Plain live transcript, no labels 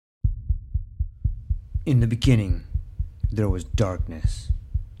In the beginning, there was darkness,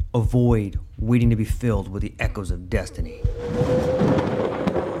 a void waiting to be filled with the echoes of destiny.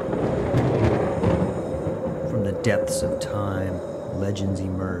 From the depths of time, legends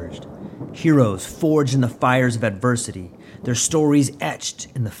emerged. Heroes forged in the fires of adversity, their stories etched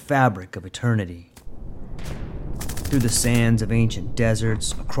in the fabric of eternity. Through the sands of ancient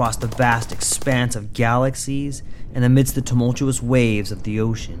deserts, across the vast expanse of galaxies, and amidst the tumultuous waves of the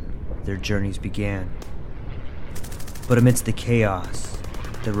ocean, their journeys began. But amidst the chaos,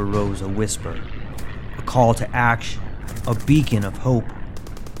 there arose a whisper, a call to action, a beacon of hope.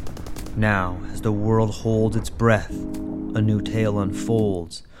 Now, as the world holds its breath, a new tale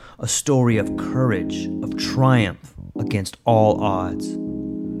unfolds, a story of courage, of triumph against all odds.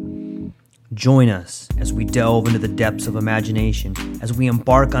 Join us as we delve into the depths of imagination, as we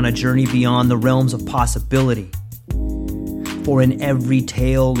embark on a journey beyond the realms of possibility. For in every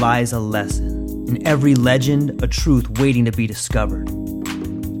tale lies a lesson, in every legend a truth waiting to be discovered.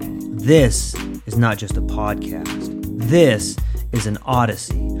 This is not just a podcast. This is an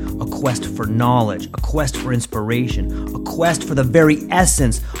odyssey, a quest for knowledge, a quest for inspiration, a quest for the very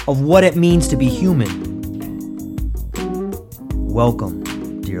essence of what it means to be human.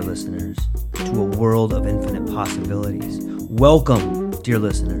 Welcome, dear listeners, to a world of infinite possibilities. Welcome, dear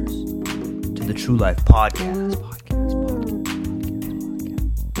listeners, to the True Life Podcast.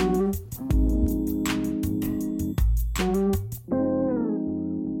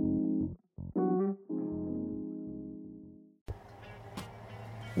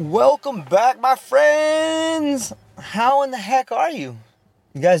 Welcome back, my friends! How in the heck are you?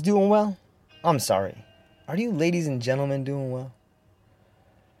 You guys doing well? I'm sorry. Are you ladies and gentlemen doing well?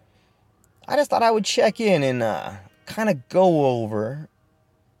 I just thought I would check in and kind of go over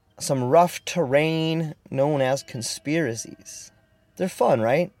some rough terrain known as conspiracies. They're fun,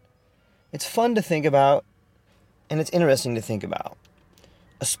 right? It's fun to think about, and it's interesting to think about.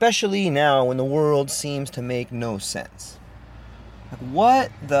 Especially now when the world seems to make no sense. Like,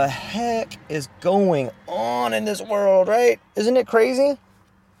 what the heck is going on in this world, right? Isn't it crazy?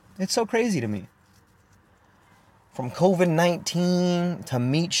 It's so crazy to me. From COVID-19 to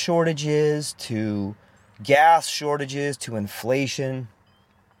meat shortages to gas shortages to inflation.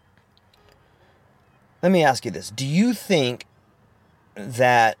 Let me ask you this. Do you think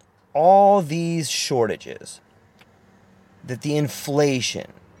that all these shortages, that the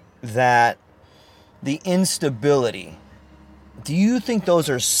inflation, that the instability, do you think those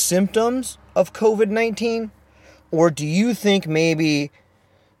are symptoms of COVID-19? Or do you think maybe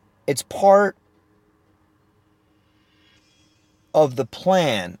it's part of the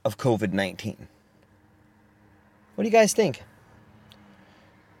plan of COVID-19? What do you guys think?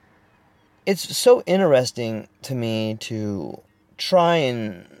 It's so interesting to me to try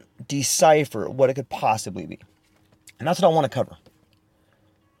and decipher what it could possibly be. And that's what I want to cover.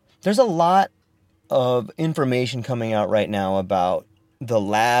 There's a lot of information coming out right now about the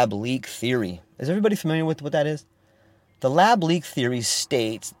lab leak theory. Is everybody familiar with what that is? The lab leak theory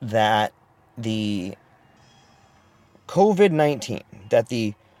states that the COVID-19, that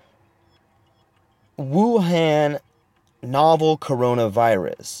the Wuhan novel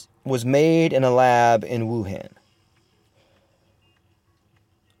coronavirus was made in a lab in Wuhan.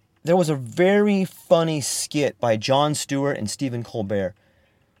 There was a very funny skit by Jon Stewart and Stephen Colbert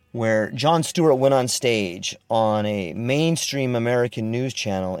where Jon Stewart went on stage on a mainstream American news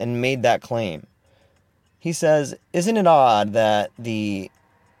channel and made that claim. He says, "Isn't it odd that the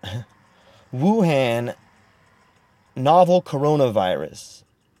Wuhan novel coronavirus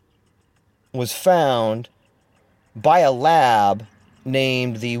was found by a lab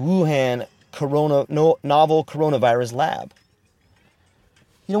named the Wuhan novel coronavirus lab?"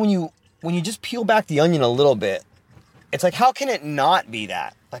 You know, when you just peel back the onion a little bit, it's like, how can it not be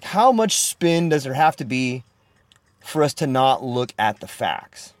that? Like, how much spin does there have to be for us to not look at the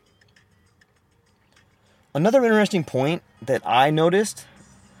facts? Another interesting point that I noticed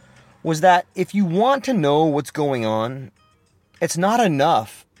was that if you want to know what's going on, it's not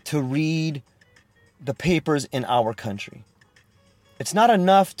enough to read the papers in our country. It's not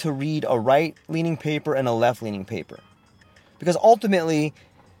enough to read a right-leaning paper and a left-leaning paper. Because ultimately,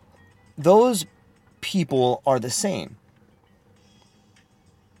 those people are the same.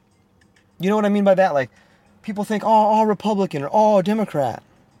 You know what I mean by that? Like, people think, oh, all Republican or all Democrat.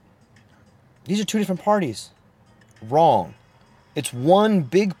 These are two different parties. Wrong. It's one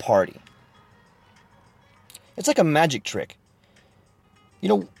big party. It's like a magic trick. You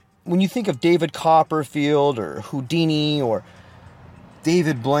know, when you think of David Copperfield or Houdini or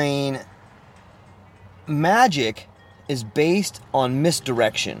David Blaine, magic is based on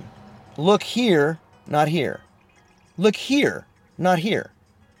misdirection. Look here, not here. Look here, not here.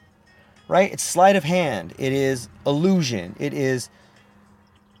 Right? It's sleight of hand. It is illusion. It is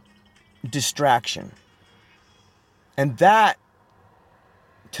distraction. And that,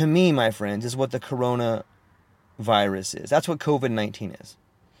 to me, my friends, is what the coronavirus is. That's what COVID-19 is.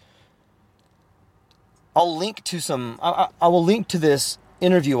 I will link to this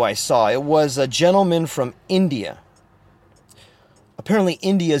interview I saw. It was a gentleman from India. Apparently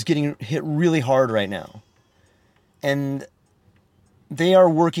India is getting hit really hard right now. And they are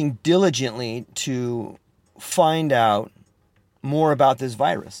working diligently to find out more about this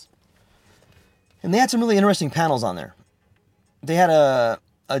virus. And they had some really interesting panels on there. They had a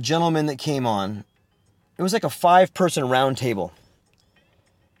gentleman that came on. It was like a 5-person round table.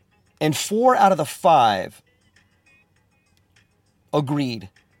 And 4 out of the 5 agreed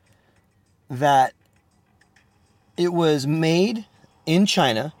that it was made in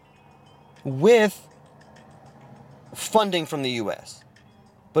China with funding from the U.S.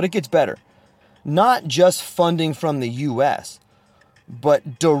 But it gets better. Not just funding from the U.S.,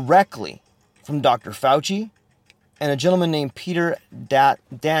 but directly from Dr. Fauci and a gentleman named Peter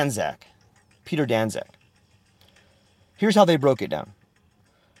Daszak. Peter Daszak. Here's how they broke it down.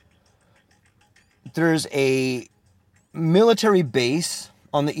 There's a military base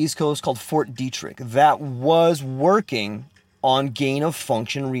on the East Coast called Fort Detrick that was working on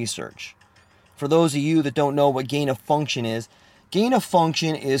gain-of-function research. For those of you that don't know what gain-of-function is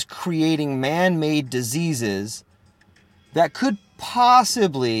creating man-made diseases that could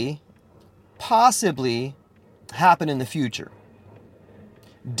possibly happen in the future.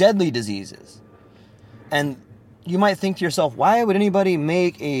 Deadly diseases. And you might think to yourself, why would anybody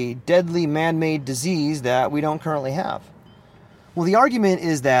make a deadly man-made disease that we don't currently have? Well, the argument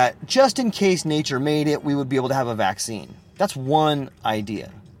is that just in case nature made it, we would be able to have a vaccine. That's one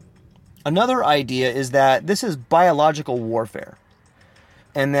idea. Another idea is that this is biological warfare,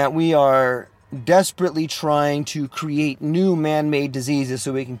 and that we are desperately trying to create new man-made diseases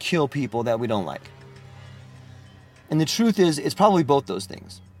so we can kill people that we don't like. And the truth is, it's probably both those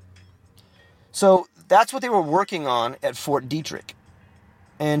things. So that's what they were working on at Fort Detrick.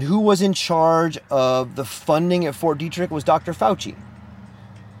 And who was in charge of the funding at Fort Detrick was Dr. Fauci.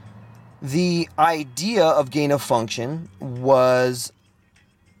 The idea of gain of function was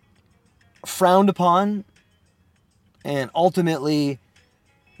frowned upon and ultimately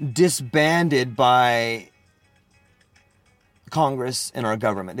disbanded by Congress and our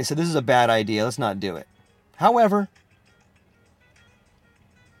government. They said, this is a bad idea, let's not do it. However,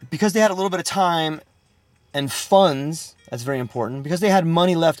 because they had a little bit of time and funds, that's very important, because they had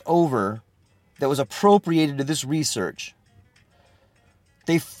money left over that was appropriated to this research,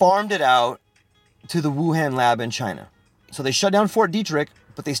 they farmed it out to the Wuhan lab in China. So they shut down Fort Detrick,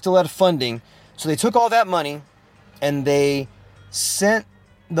 but they still had funding. So they took all that money and they sent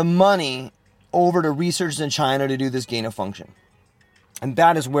the money over to researchers in China to do this gain of function. And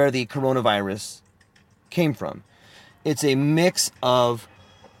that is where the coronavirus came from. It's a mix of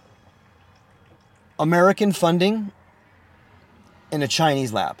American funding in a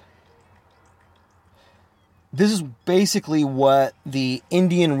Chinese lab. This is basically what the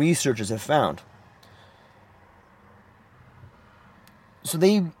Indian researchers have found. So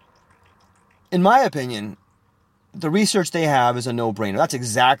they, in my opinion, the research they have is a no-brainer. That's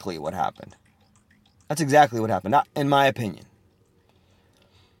exactly what happened. That's exactly what happened, not in my opinion.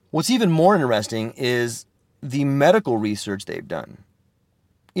 What's even more interesting is the medical research they've done.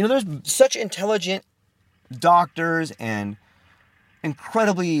 You know, there's such intelligent doctors and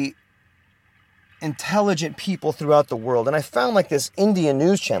incredibly intelligent people throughout the world. And I found like this Indian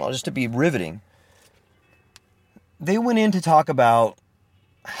news channel, just to be riveting. They went in to talk about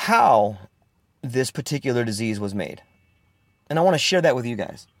how this particular disease was made. And I want to share that with you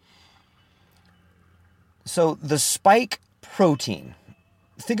guys. So the spike protein,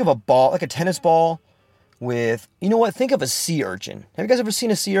 think of a ball, like a tennis ball with, you know what, think of a sea urchin. Have you guys ever seen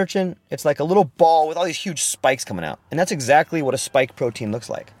a sea urchin? It's like a little ball with all these huge spikes coming out. And that's exactly what a spike protein looks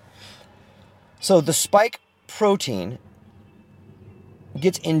like. So the spike protein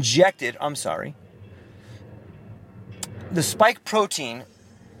gets injected, the spike protein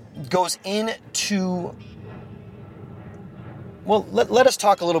goes into, well, let us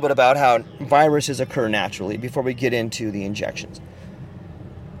talk a little bit about how viruses occur naturally before we get into the injections.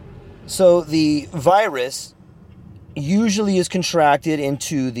 So the virus usually is contracted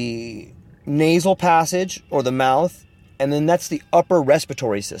into the nasal passage or the mouth, and then that's the upper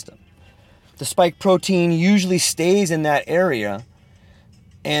respiratory system. The spike protein usually stays in that area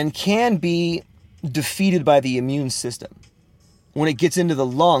and can be defeated by the immune system. when it gets into the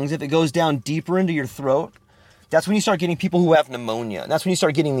lungs, if it goes down deeper into your throat, that's when you start getting people who have pneumonia. And that's when you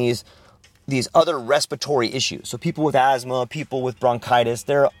start getting these other respiratory issues. So people with asthma, people with bronchitis,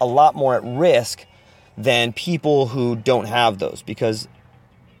 they're a lot more at risk than people who don't have those, because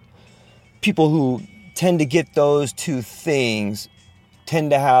people who tend to get those two things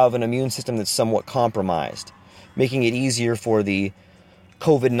tend to have an immune system that's somewhat compromised, making it easier for the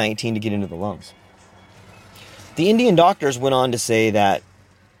COVID-19 to get into the lungs. The Indian doctors went on to say that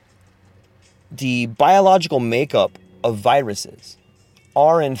the biological makeup of viruses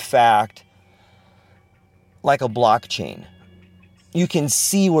are in fact like a blockchain. You can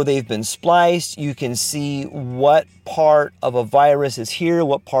see where they've been spliced. You can see what part of a virus is here,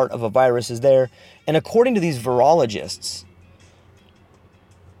 what part of a virus is there. And according to these virologists,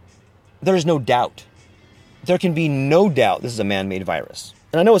 there is no doubt. There can be no doubt this is a man-made virus.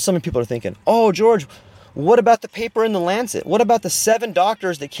 And I know what some people are thinking. Oh, George, what about the paper in the Lancet? What about the 7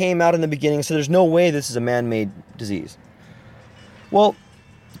 doctors that came out in the beginning and said there's no way this is a man-made disease? Well,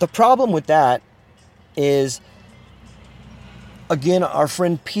 the problem with that is, again, our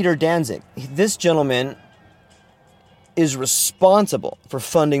friend Peter Danzig. This gentleman is responsible for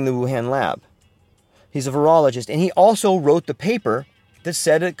funding the Wuhan lab. He's a virologist, and he also wrote the paper that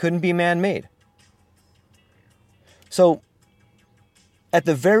said it couldn't be man-made. So, at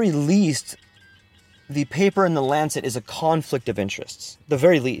the very least, the paper in the Lancet is a conflict of interests. The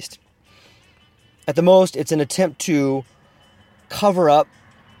very least. At the most, it's an attempt to cover up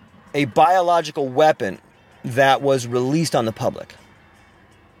a biological weapon that was released on the public.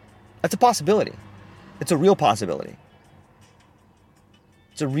 That's a possibility. It's a real possibility.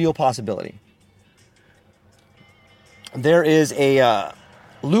 It's a real possibility. There is a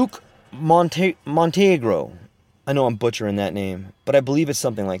Luke Montenegro. I know I'm butchering that name, but I believe it's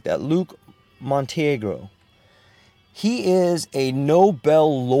something like that. Luke Montenegro. He is a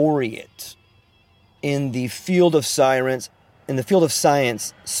Nobel laureate in the field of science,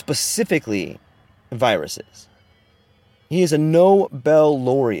 specifically viruses. He is a Nobel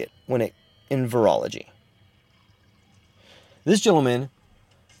laureate in virology. This gentleman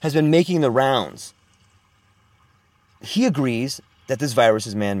has been making the rounds. He agrees that this virus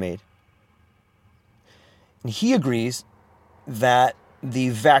is man-made. And he agrees that the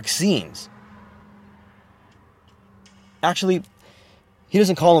vaccines, actually, he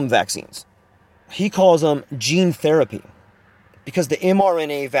doesn't call them vaccines. He calls them gene therapy. Because the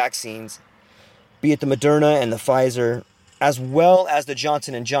mRNA vaccines, be it the Moderna and the Pfizer, as well as the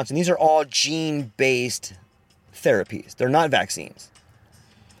Johnson & Johnson, these are all gene-based therapies. They're not vaccines.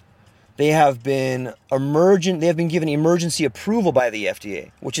 They have been given emergency approval by the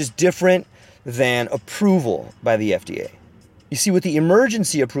FDA, which is different than approval by the FDA. You see, with the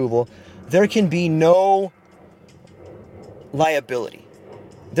emergency approval, there can be no liability.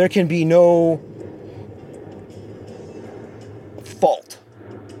 There can be no fault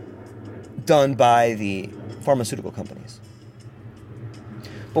done by the pharmaceutical companies.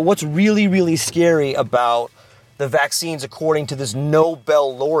 But what's really, really scary about the vaccines, according to this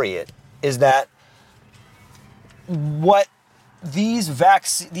Nobel laureate, is that what these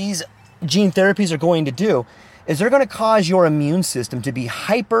gene therapies are going to do is they're going to cause your immune system to be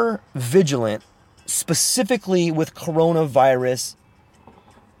hyper vigilant, specifically with coronavirus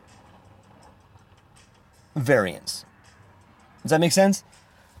variants. Does that make sense?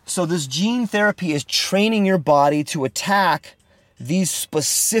 So this gene therapy is training your body to attack these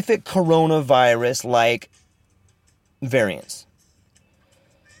specific coronavirus-like variants.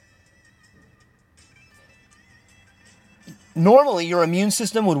 Normally, your immune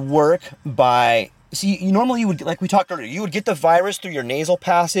system would work by... normally you would, like we talked earlier, you would get the virus through your nasal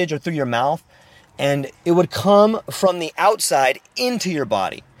passage or through your mouth, and it would come from the outside into your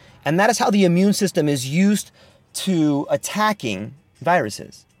body. And that is how the immune system is used to attacking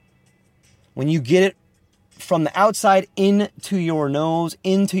viruses. When you get it from the outside into your nose,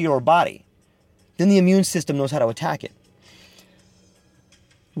 into your body, then the immune system knows how to attack it.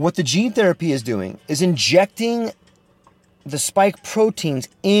 What the gene therapy is doing is injecting the spike proteins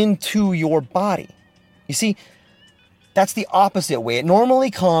into your body. You see, that's the opposite way.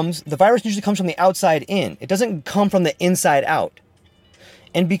 The virus usually comes from the outside in. It doesn't come from the inside out.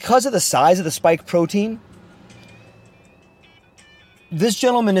 And because of the size of the spike protein, this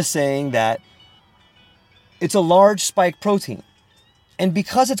gentleman is saying that it's a large spike protein. And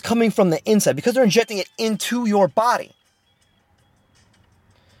because it's coming from the inside, because they're injecting it into your body,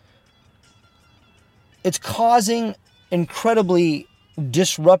 it's causing incredibly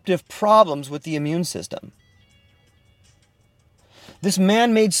disruptive problems with the immune system. This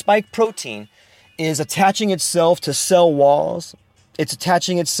man-made spike protein is attaching itself to cell walls, It's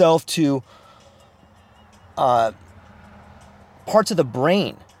attaching itself to parts of the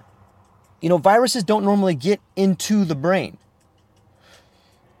brain. You know, viruses don't normally get into the brain.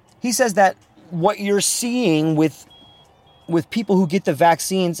 He says that what you're seeing with people who get the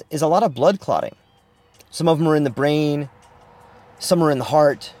vaccines is a lot of blood clotting. Some of them are in the brain, some are in the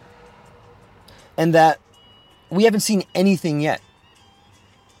heart, and that we haven't seen anything yet.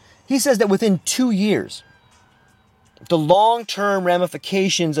 He says that within 2 years, the long-term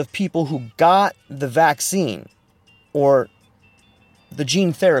ramifications of people who got the vaccine or the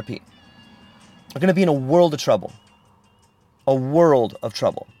gene therapy are going to be in a world of trouble. A world of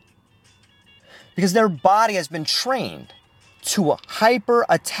trouble. Because their body has been trained to hyper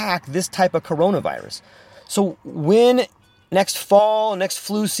attack this type of coronavirus. So when next fall, next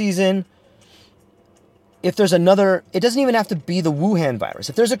flu season, if there's another, it doesn't even have to be the Wuhan virus.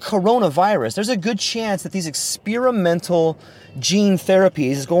 If there's a coronavirus, there's a good chance that these experimental gene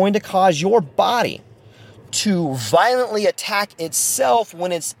therapies is going to cause your body to violently attack itself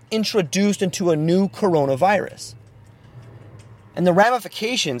when it's introduced into a new coronavirus. And the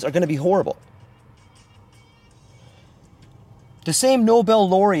ramifications are going to be horrible. The same Nobel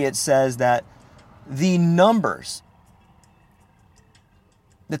laureate says that the numbers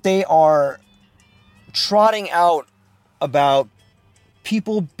that they are trotting out about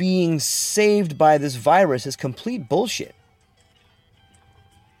people being saved by this virus is complete bullshit.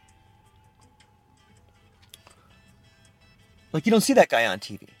 Like, you don't see that guy on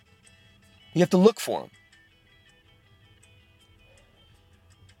TV. You have to look for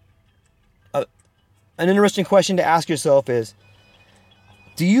him. An interesting question to ask yourself is,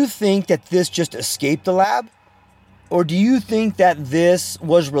 do you think that this just escaped the lab? Or do you think that this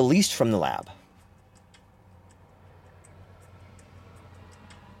was released from the lab?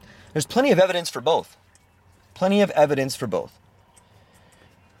 There's plenty of evidence for both. Plenty of evidence for both.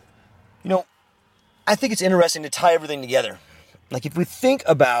 You know, I think it's interesting to tie everything together. Like if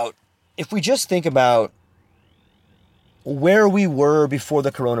we just think about where we were before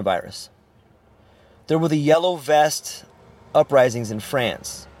the coronavirus. There were the Yellow Vest uprisings in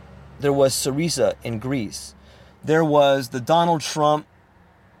France. There was Syriza in Greece. There was the Donald Trump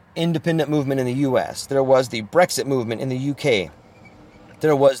independent movement in the US. There was the Brexit movement in the UK.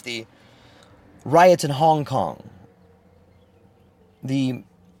 There was the riots in Hong Kong. The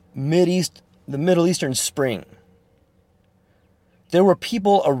Middle Eastern Spring. There were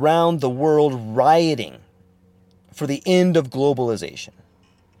people around the world rioting for the end of globalization.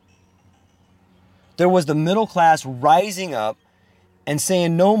 There was the middle class rising up and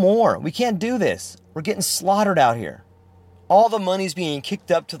saying, no more. We can't do this. We're getting slaughtered out here. All the money's being kicked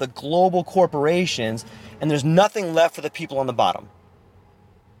up to the global corporations, and there's nothing left for the people on the bottom.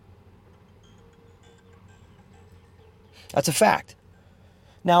 That's a fact.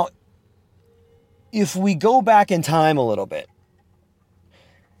 Now, if we go back in time a little bit,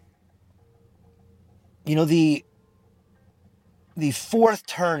 you know, the fourth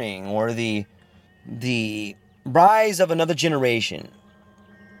turning or the rise of another generation,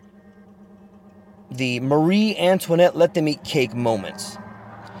 the Marie Antoinette let them eat cake moments.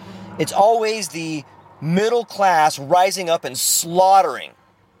 It's always the middle class rising up and slaughtering,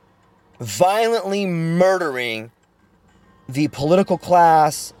 violently murdering the political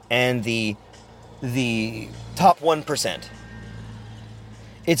class and the top 1%.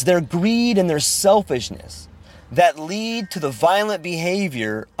 It's their greed and their selfishness that lead to the violent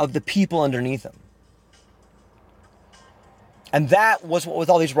behavior of the people underneath them. And that was what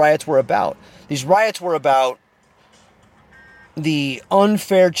all these riots were about. These riots were about the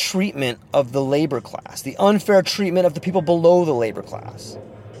unfair treatment of the labor class, the unfair treatment of the people below the labor class.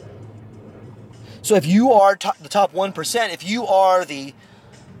 So if you are the top 1%, if you are the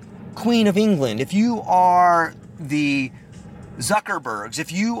Queen of England, if you are the Zuckerbergs,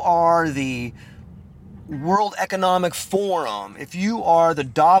 if you are the World Economic Forum, if you are the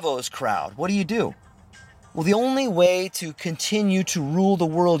Davos crowd, what do? Well, the only way to continue to rule the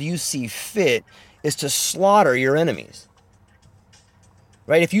world you see fit is to slaughter your enemies.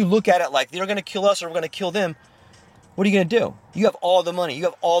 Right? If you look at it like they're going to kill us or we're going to kill them, what are you going to do? You have all the money. You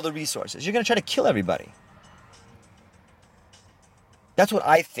have all the resources. You're going to try to kill everybody. That's what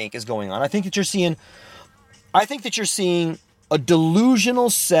I think is going on. I think that you're seeing a delusional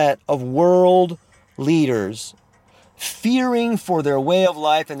set of world leaders fearing for their way of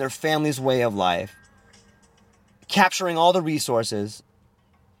life and their family's way of life, capturing all the resources,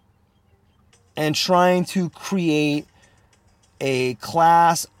 and trying to create a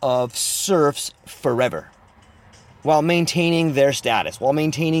class of serfs forever while maintaining their status, while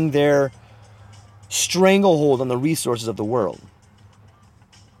maintaining their stranglehold on the resources of the world.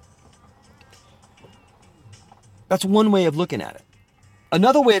 That's one way of looking at it.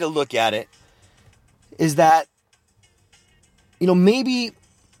 Another way to look at it is that, maybe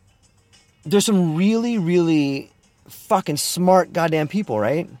there's some really, really fucking smart goddamn people,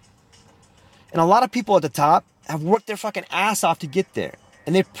 right? And a lot of people at the top have worked their fucking ass off to get there.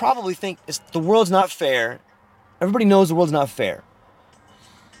 And they probably think the world's not fair. Everybody knows the world's not fair.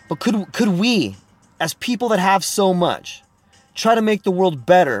 But could we, as people that have so much, try to make the world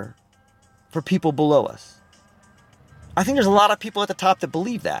better for people below us? I think there's a lot of people at the top that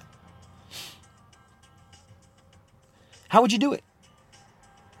believe that. How would you do it?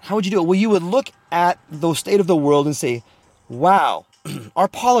 How would you do it? Well, you would look at the state of the world and say, wow, our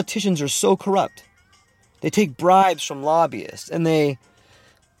politicians are so corrupt. They take bribes from lobbyists, and they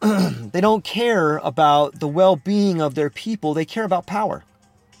don't care about the well-being of their people. They care about power.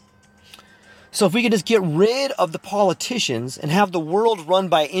 So if we could just get rid of the politicians and have the world run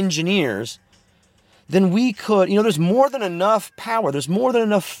by engineers, then we could, there's more than enough power. There's more than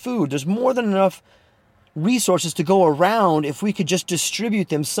enough food. There's more than enough resources to go around if we could just distribute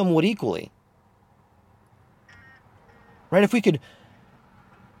them somewhat equally. Right? If we could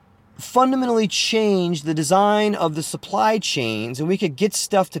fundamentally change the design of the supply chains and we could get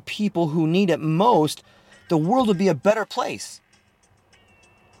stuff to people who need it most, the world would be a better place.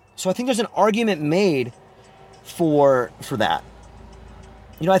 So I think there's an argument made for that.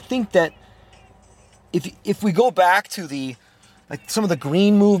 I think that if we go back to some of the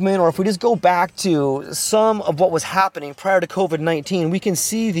green movement, or if we just go back to some of what was happening prior to COVID-19, we can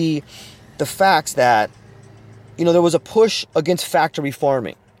see the facts that, there was a push against factory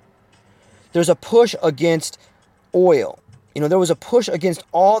farming. There's a push against oil. There was a push against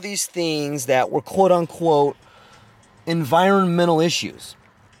all these things that were quote unquote environmental issues.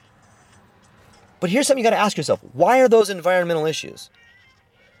 But here's something you got to ask yourself. Why are those environmental issues?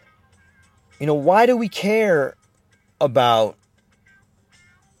 Why do we care about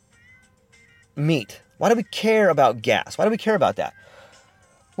meat? Why do we care about gas? Why do we care about that?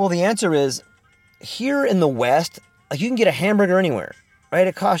 Well, the answer is, here in the West, you can get a hamburger anywhere, right?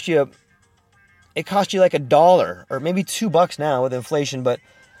 It costs you like $1 or maybe $2 now with inflation, but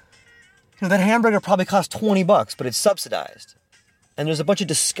that hamburger probably costs $20, but it's subsidized. And there's a bunch of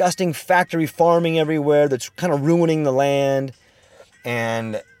disgusting factory farming everywhere that's kind of ruining the land.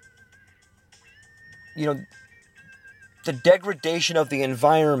 And, the degradation of the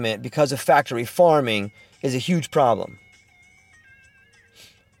environment because of factory farming is a huge problem.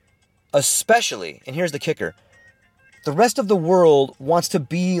 Especially, and here's the kicker, the rest of the world wants to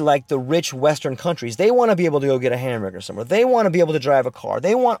be like the rich Western countries. They want to be able to go get a hamburger somewhere. They want to be able to drive a car.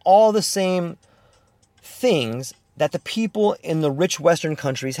 They want all the same things that the people in the rich Western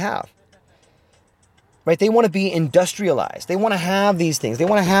countries have. Right? They want to be industrialized. They want to have these things. They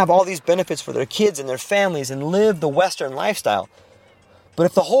want to have all these benefits for their kids and their families and live the Western lifestyle. But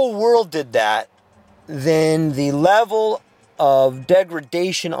if the whole world did that, then the level of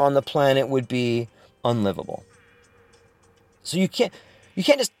degradation on the planet would be unlivable. So you can't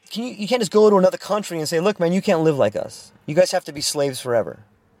just go to another country and say, look, man, you can't live like us. You guys have to be slaves forever.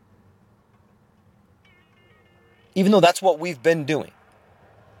 Even though that's what we've been doing.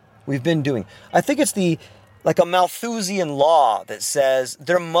 I think it's like a Malthusian law that says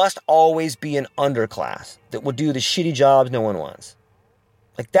there must always be an underclass that will do the shitty jobs no one wants.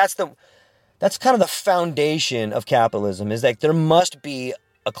 Like that's kind of the foundation of capitalism, is like there must be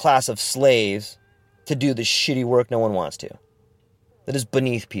a class of slaves to do the shitty work no one wants to. That is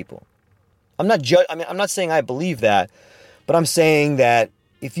beneath people. I'm not saying I believe that, but I'm saying that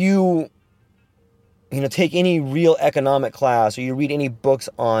if you take any real economic class or you read any books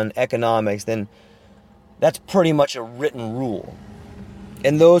on economics, then that's pretty much a written rule.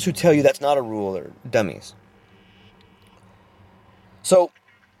 And those who tell you that's not a rule are dummies. So,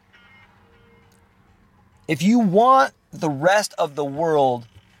 if you want the rest of the world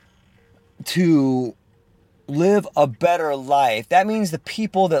to live a better life, that means the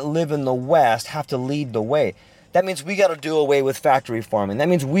people that live in the West have to lead the way. That means we got to do away with factory farming. That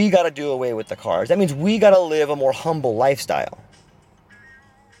means we got to do away with the cars. That means we got to live a more humble lifestyle.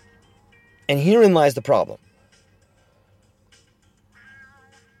 And herein lies the problem.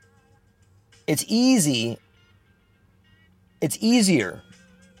 It's easier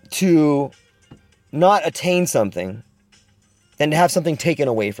to not attain something than to have something taken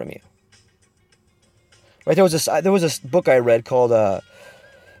away from you. Right? There was a book I read called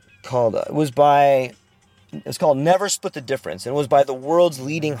it's called Never Split the Difference, and it was by the world's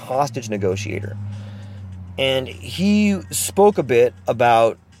leading hostage negotiator. And he spoke a bit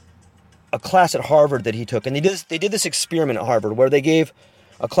about a class at Harvard that he took, and they did this experiment at Harvard where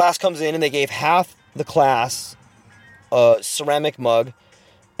a class comes in and they gave half the class a ceramic mug,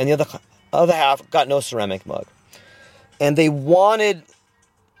 and the other half got no ceramic mug. And they wanted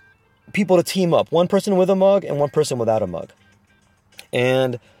people to team up, one person with a mug and one person without a mug.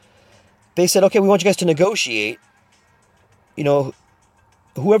 And they said, okay, we want you guys to negotiate. You know,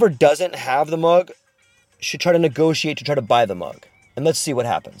 whoever doesn't have the mug should try to negotiate to try to buy the mug. And let's see what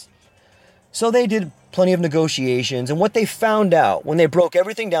happens. So they did plenty of negotiations. And what they found out when they broke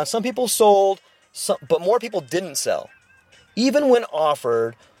everything down, some people sold, but more people didn't sell. Even when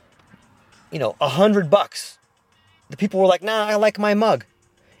offered, $100, the people were like, nah, I like my mug.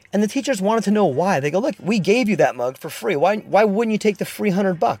 And the teachers wanted to know why. They go, look, we gave you that mug for free. Why wouldn't you take the free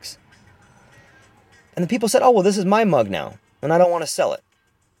 $100? And the people said, oh, well, this is my mug now, and I don't want to sell it.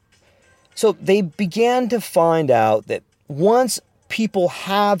 So they began to find out that once people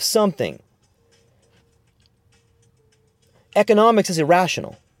have something, economics is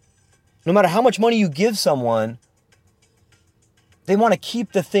irrational. No matter how much money you give someone, they want to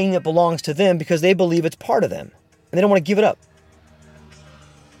keep the thing that belongs to them because they believe it's part of them, and they don't want to give it up.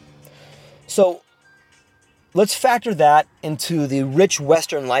 So let's factor that into the rich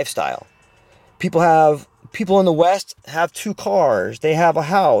Western lifestyle. People in the West have 2 cars. They have a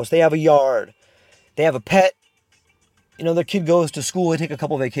house. They have a yard. They have a pet. Their kid goes to school. They take a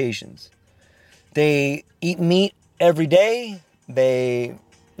couple vacations. They eat meat every day. They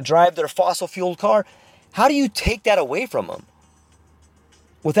drive their fossil-fueled car. How do you take that away from them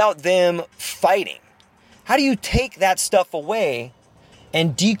without them fighting? How do you take that stuff away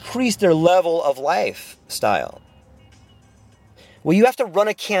and decrease their level of lifestyle? Well, you have to run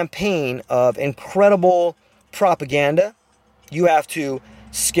a campaign of incredible propaganda. You have to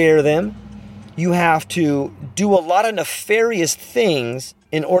scare them. You have to do a lot of nefarious things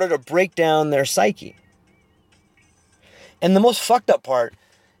in order to break down their psyche. And the most fucked up part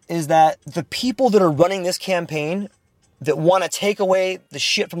is that the people that are running this campaign that want to take away the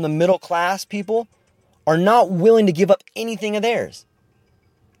shit from the middle class people are not willing to give up anything of theirs.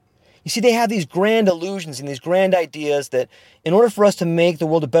 You see, they have these grand illusions and these grand ideas that in order for us to make the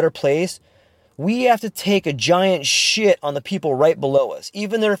world a better place, we have to take a giant shit on the people right below us,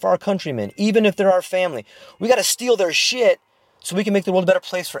 even if they're our countrymen, even if they're our family. We got to steal their shit so we can make the world a better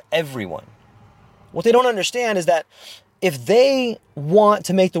place for everyone. What they don't understand is that if they want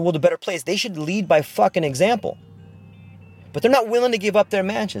to make the world a better place, they should lead by fucking example. But they're not willing to give up their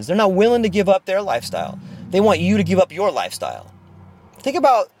mansions. They're not willing to give up their lifestyle. They want you to give up your lifestyle. Think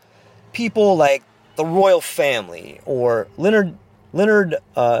about people like the royal family or Leonardo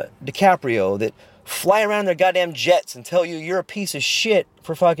DiCaprio that fly around their goddamn jets and tell you you're a piece of shit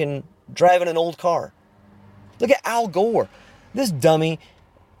for fucking driving an old car. Look at Al Gore. This dummy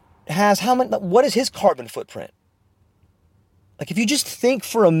has what is his carbon footprint? Like, if you just think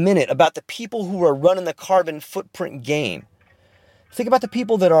for a minute about the people who are running the carbon footprint game, think about the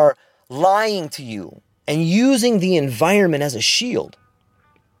people that are lying to you and using the environment as a shield.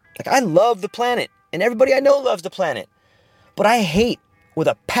 Like, I love the planet, and everybody I know loves the planet. But I hate, with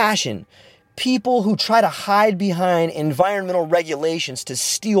a passion, people who try to hide behind environmental regulations to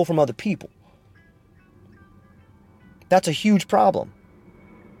steal from other people. That's a huge problem.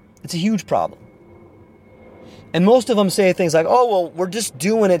 It's a huge problem. And most of them say things like, oh, well, we're just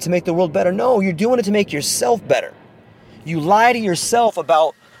doing it to make the world better. No, you're doing it to make yourself better. You lie to yourself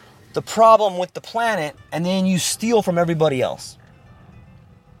about the problem with the planet, and then you steal from everybody else.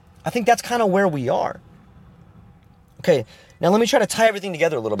 I think that's kind of where we are. Okay, now let me try to tie everything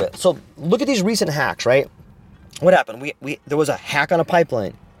together a little bit. So look at these recent hacks, right? What happened? There was a hack on a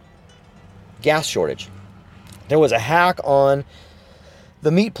pipeline. Gas shortage. There was a hack on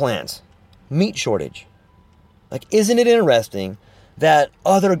the meat plants. Meat shortage. Like, isn't it interesting that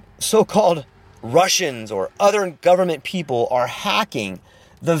other so-called Russians or other government people are hacking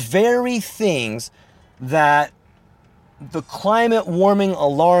the very things that the climate warming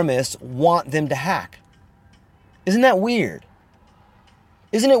alarmists want them to hack? Isn't that weird?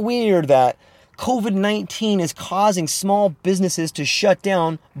 Isn't it weird that COVID-19 is causing small businesses to shut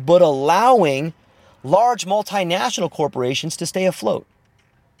down, but allowing large multinational corporations to stay afloat?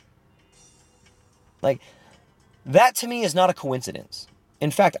 Like, that to me is not a coincidence. In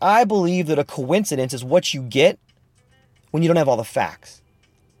fact, I believe that a coincidence is what you get when you don't have all the facts.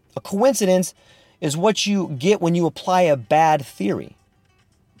 A coincidence is what you get when you apply a bad theory.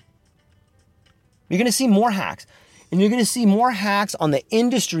 You're going to see more hacks. And you're going to see more hacks on the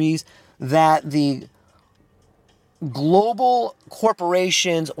industries that the global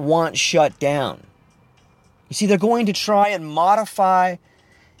corporations want shut down. You see, they're going to try and modify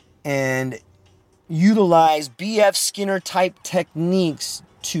and utilize B.F. Skinner type techniques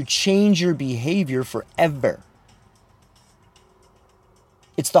to change your behavior forever.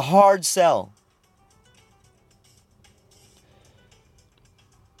 It's the hard sell.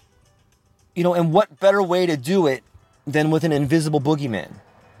 And what better way to do it than with an invisible boogeyman?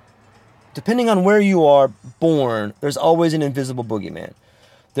 Depending on where you are born, there's always an invisible boogeyman.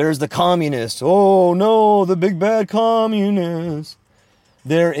 There's the communists. Oh no, the big bad communists.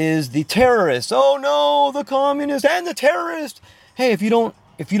 There is the terrorists. Oh no, the communists and the terrorists. Hey, if you don't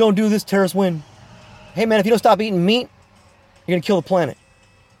do this, terrorists win. Hey man, if you don't stop eating meat, you're gonna kill the planet.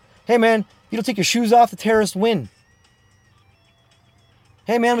 Hey man, if you don't take your shoes off, the terrorists win.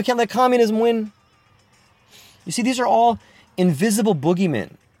 Hey man, we can't let communism win. You see, these are all invisible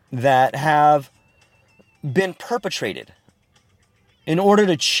boogeymen that have been perpetrated in order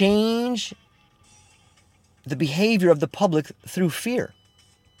to change the behavior of the public through fear.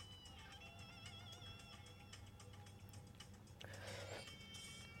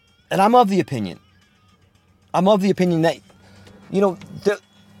 And I'm of the opinion that,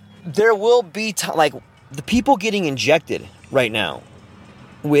 there will be, like, the people getting injected right now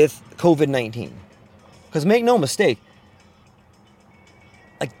with COVID-19. Because make no mistake,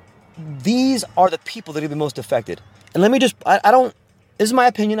 like, these are the people that are the most affected. And let me just, this is my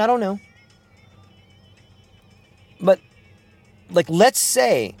opinion, I don't know. But, like, let's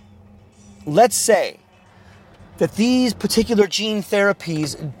say that these particular gene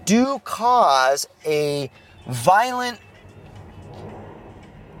therapies do cause a violent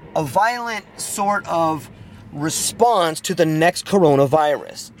sort of response to the next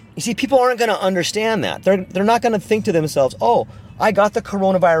coronavirus. You see, people aren't going to understand that. They're not going to think to themselves, oh, I got the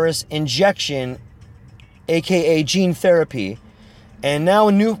coronavirus injection, aka gene therapy, and now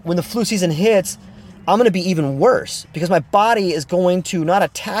when the flu season hits, I'm going to be even worse because my body is going to not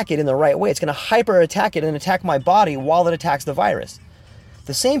attack it in the right way. It's going to hyper attack it and attack my body while it attacks the virus.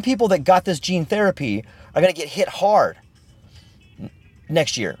 The same people that got this gene therapy are going to get hit hard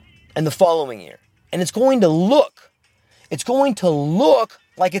next year and the following year. And it's going to look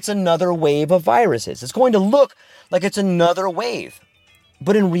like it's another wave of viruses. It's going to look like it's another wave.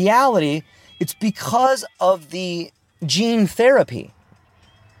 But in reality, it's because of the gene therapy.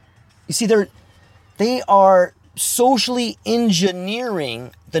 You see, they are socially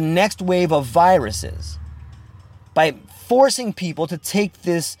engineering the next wave of viruses by forcing people to take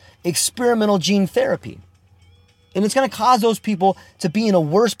this experimental gene therapy. And it's going to cause those people to be in a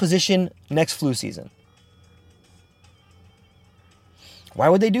worse position next flu season. Why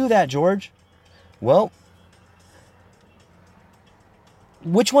would they do that, George? Well,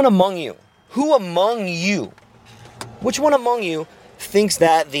 which one among you thinks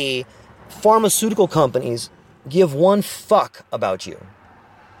that the pharmaceutical companies give one fuck about you?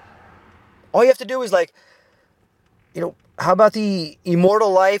 All you have to do is how about the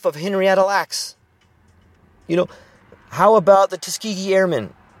immortal life of Henrietta Lacks? How about the Tuskegee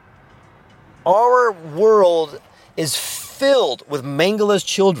Airmen? Our world is filled with Mengele's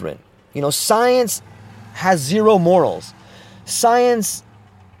children. Science has zero morals. Science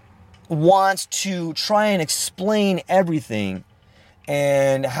wants to try and explain everything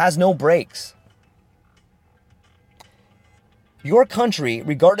and has no brakes. Your country,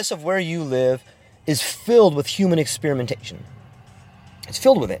 regardless of where you live, is filled with human experimentation. It's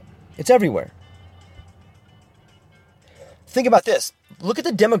filled with it. It's everywhere. Think about this. Look at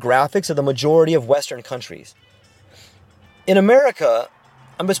the demographics of the majority of Western countries. In America,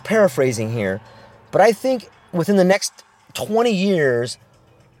 I'm just paraphrasing here, but I think within the next 20 years,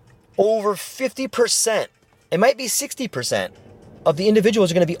 over 50%, it might be 60%, of the individuals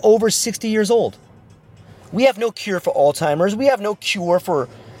are going to be over 60 years old. We have no cure for Alzheimer's. We have no cure for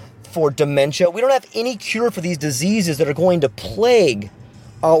dementia. We don't have any cure for these diseases that are going to plague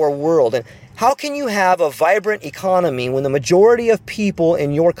our world. And how can you have a vibrant economy when the majority of people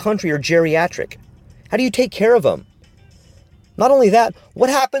in your country are geriatric? How do you take care of them? Not only that, what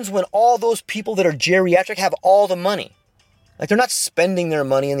happens when all those people that are geriatric have all the money? Like, they're not spending their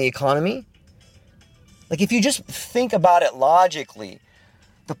money in the economy. Like, if you just think about it logically,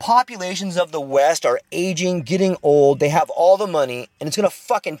 the populations of the West are aging, getting old, they have all the money, and it's going to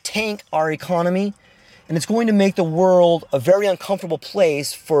fucking tank our economy, and it's going to make the world a very uncomfortable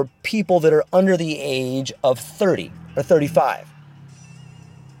place for people that are under the age of 30 or 35.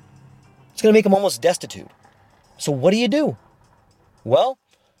 It's going to make them almost destitute. So what do? Well,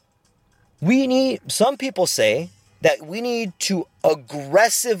 some people say that we need to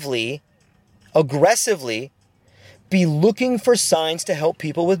aggressively be looking for signs to help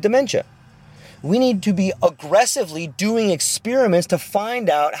people with dementia. We need to be aggressively doing experiments to find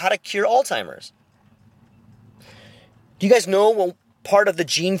out how to cure Alzheimer's. Do you guys know what part of the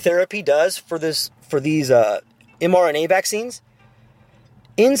gene therapy does for these mRNA vaccines?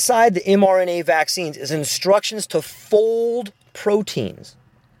 Inside the mRNA vaccines is instructions to fold proteins.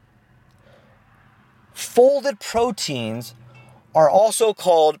 Folded proteins are also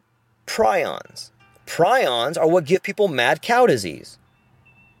called prions. Prions are what give people mad cow disease.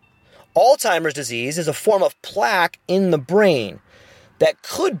 Alzheimer's disease is a form of plaque in the brain that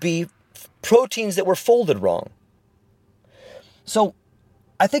could be proteins that were folded wrong. So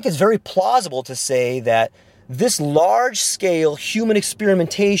I think it's very plausible to say that this large-scale human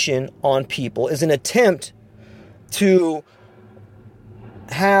experimentation on people is an attempt to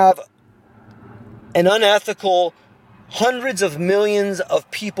have an unethical hundreds of millions of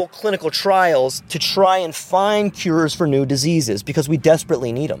people clinical trials to try and find cures for new diseases because we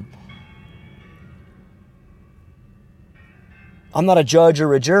desperately need them. I'm not a judge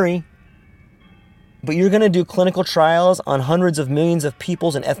or a jury, but you're going to do clinical trials on hundreds of millions of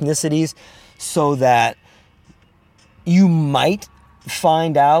peoples and ethnicities so that you might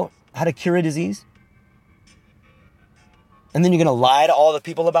find out how to cure a disease? And then you're going to lie to all the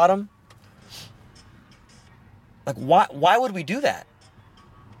people about them? Like, why would we do that?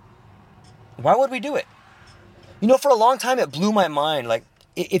 Why would we do it? You know, for a long time, it blew my mind. Like,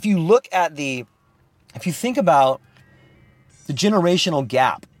 if you think about the generational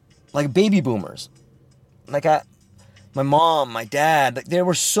gap, like baby boomers, like my mom, my dad, they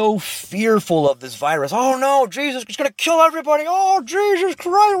were so fearful of this virus. Oh no, Jesus, it's going to kill everybody. Oh, Jesus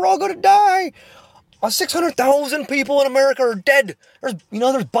Christ, we're all going to die. 600,000 people in America are dead.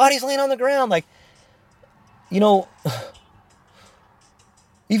 There's bodies laying on the ground. Like,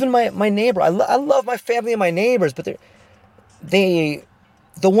 even my neighbor, I love my family and my neighbors, but the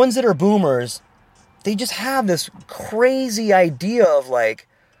ones that are boomers, they just have this crazy idea of like,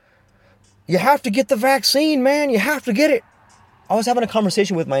 you have to get the vaccine, man. You have to get it. I was having a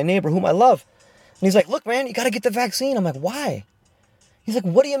conversation with my neighbor whom I love. And he's like, look, man, you got to get the vaccine. I'm like, why? He's like,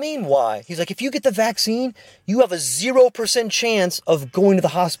 what do you mean, why? He's like, if you get the vaccine, you have a 0% chance of going to the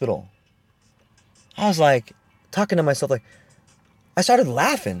hospital. I was like, talking to myself, like, I started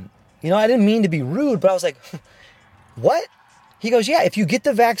laughing. I didn't mean to be rude, but I was like, what? He goes, yeah, if you get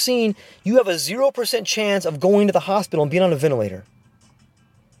the vaccine, you have a 0% chance of going to the hospital and being on a ventilator.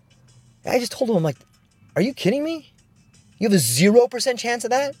 I just told him, I'm like, are you kidding me? You have a 0% chance of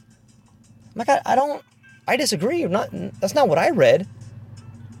that? I'm like, I disagree. That's not what I read.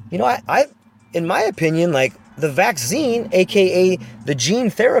 I in my opinion, like the vaccine, aka the gene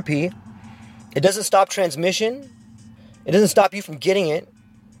therapy, it doesn't stop transmission. It doesn't stop you from getting it.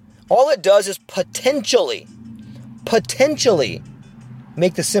 All it does is potentially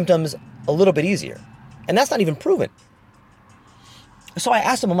make the symptoms a little bit easier. And that's not even proven. So I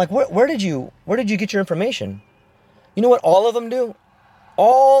asked him, I'm like, where did you get your information? You know what all of them do?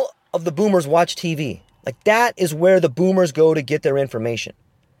 All of the boomers watch TV. Like, that is where the boomers go to get their information.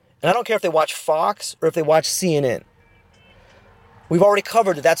 And I don't care if they watch Fox or if they watch CNN. We've already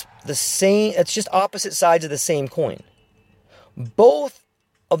covered that that's the same, it's just opposite sides of the same coin. Both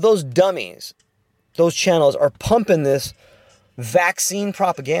of those dummies, those channels are pumping this vaccine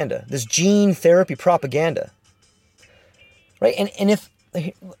propaganda, this gene therapy propaganda. Right? And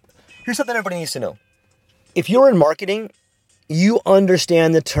here's something everybody needs to know. If you're in marketing, you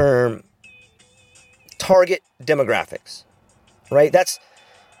understand the term target demographics. Right? That's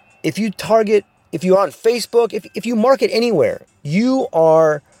if you're on Facebook, if you market anywhere, you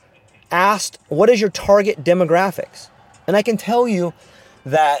are asked, what is your target demographics? And I can tell you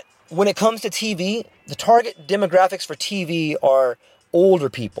that when it comes to TV, the target demographics for TV are older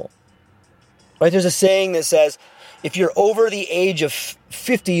people. Right? There's a saying that says, if you're over the age of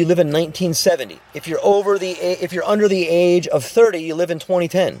 50, you live in 1970. If you're under the age of 30, you live in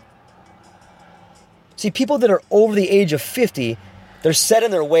 2010. See, people that are over the age of 50, they're set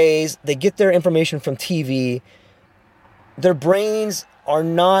in their ways. They get their information from TV. Their brains are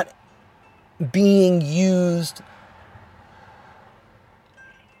not being used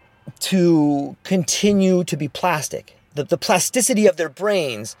to continue to be plastic. The plasticity of their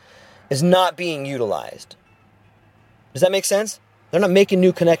brains is not being utilized. Does that make sense? They're not making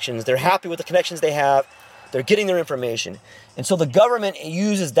new connections. They're happy with the connections they have. They're getting their information. And so the government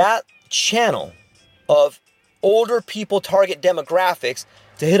uses that channel of older people target demographics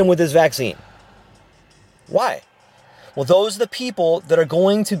to hit them with this vaccine. Why? Well, those are the people that are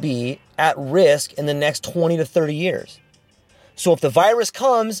going to be at risk in the next 20 to 30 years. So if the virus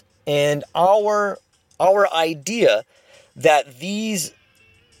comes and our idea that these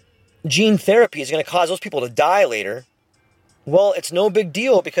gene therapy is going to cause those people to die later, well, it's no big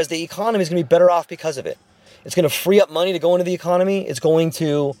deal because the economy is going to be better off because of it. It's going to free up money to go into the economy. It's going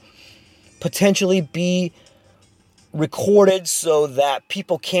to potentially be recorded so that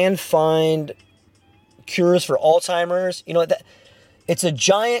people can find cures for Alzheimer's. That it's a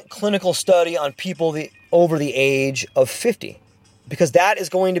giant clinical study on people over the age of 50, because that is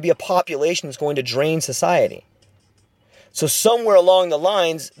going to be a population that's going to drain society. So somewhere along the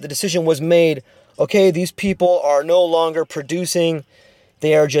lines, the decision was made, okay, these people are no longer producing.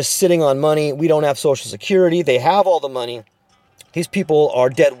 They are just sitting on money. We don't have Social Security. They have all the money. These people are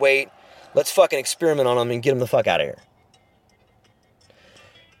dead weight. Let's fucking experiment on them and get them the fuck out of here.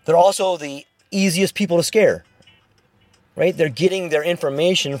 They're also the easiest people to scare, right? They're getting their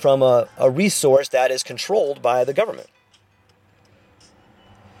information from a resource that is controlled by the government.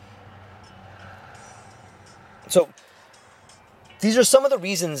 So these are some of the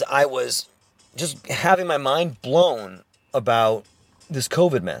reasons I was just having my mind blown about this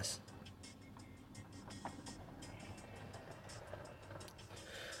COVID mess.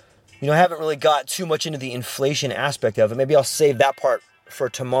 I haven't really got too much into the inflation aspect of it. Maybe I'll save that part for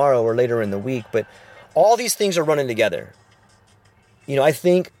tomorrow or later in the week. But all these things are running together. I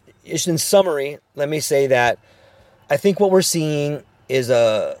think, just in summary, let me say that I think what we're seeing is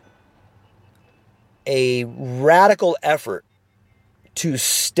a radical effort to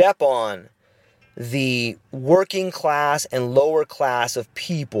step on the working class and lower class of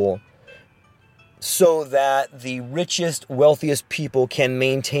people so that the richest, wealthiest people can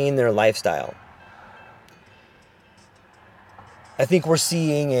maintain their lifestyle. I think we're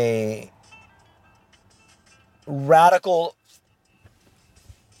seeing a radical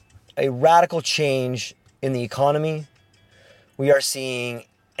change in the economy. We are seeing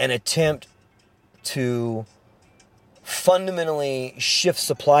an attempt to fundamentally shift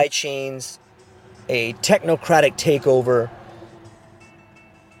supply chains, a technocratic takeover,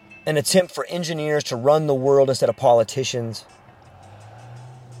 an attempt for engineers to run the world instead of politicians,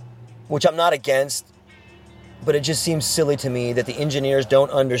 which I'm not against, but it just seems silly to me that the engineers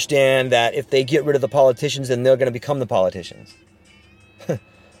don't understand that if they get rid of the politicians, then they're going to become the politicians.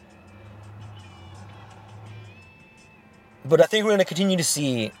 But I think we're going to continue to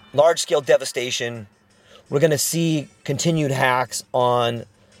see large-scale devastation. We're going to see continued hacks on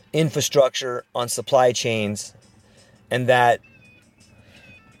infrastructure, on supply chains, and that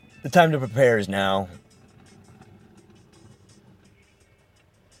the time to prepare is now.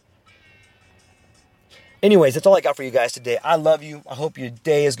 Anyways, that's all I got for you guys today. I love you. I hope your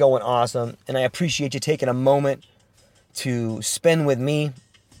day is going awesome, and I appreciate you taking a moment to spend with me.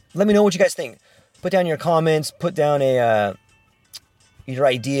 Let me know what you guys think. Put down your comments, put down your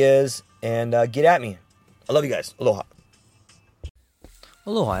ideas, and get at me. I love you guys. Aloha.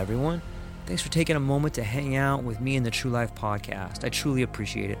 Aloha, everyone. Thanks for taking a moment to hang out with me in the True Life Podcast. I truly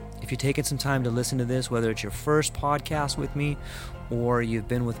appreciate it. If you're taking some time to listen to this, whether it's your first podcast with me or you've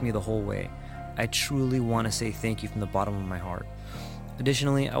been with me the whole way, I truly want to say thank you from the bottom of my heart.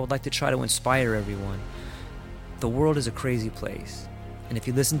 Additionally, I would like to try to inspire everyone. The world is a crazy place, and if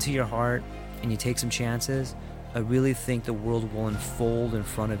you listen to your heart and you take some chances, I really think the world will unfold in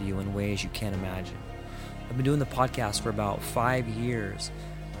front of you in ways you can't imagine. I've been doing the podcast for about 5 years.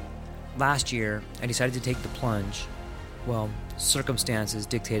 Last year, I decided to take the plunge. Well, circumstances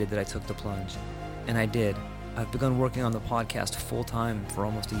dictated that I took the plunge, and I did. I've begun working on the podcast full-time for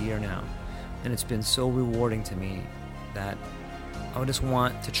almost a year now, and it's been so rewarding to me that I would just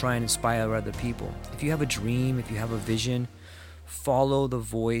want to try and inspire other people. If you have a dream, if you have a vision, follow the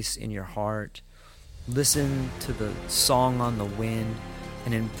voice in your heart. Listen to the song on the wind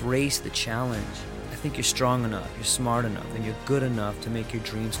and embrace the challenge. I think you're strong enough, you're smart enough, and you're good enough to make your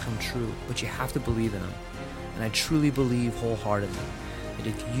dreams come true, but you have to believe in them. And I truly believe wholeheartedly that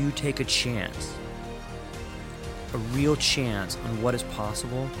if you take a chance, a real chance on what is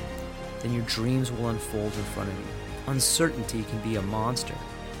possible, then your dreams will unfold in front of you. Uncertainty can be a monster.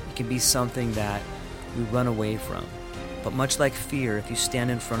 It can be something that we run away from. But much like fear, if you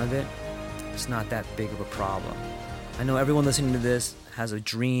stand in front of it, it's not that big of a problem. I know everyone listening to this has a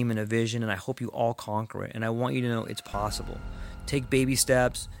dream and a vision, and I hope you all conquer it. And I want you to know it's possible. Take baby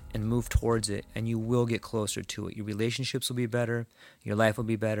steps and move towards it, and you will get closer to it. Your relationships will be better. Your life will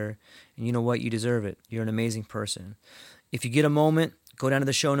be better. And you know what? You deserve it. You're an amazing person. If you get a moment, go down to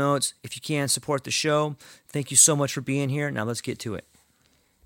the show notes. If you can, support the show. Thank you so much for being here. Now let's get to it.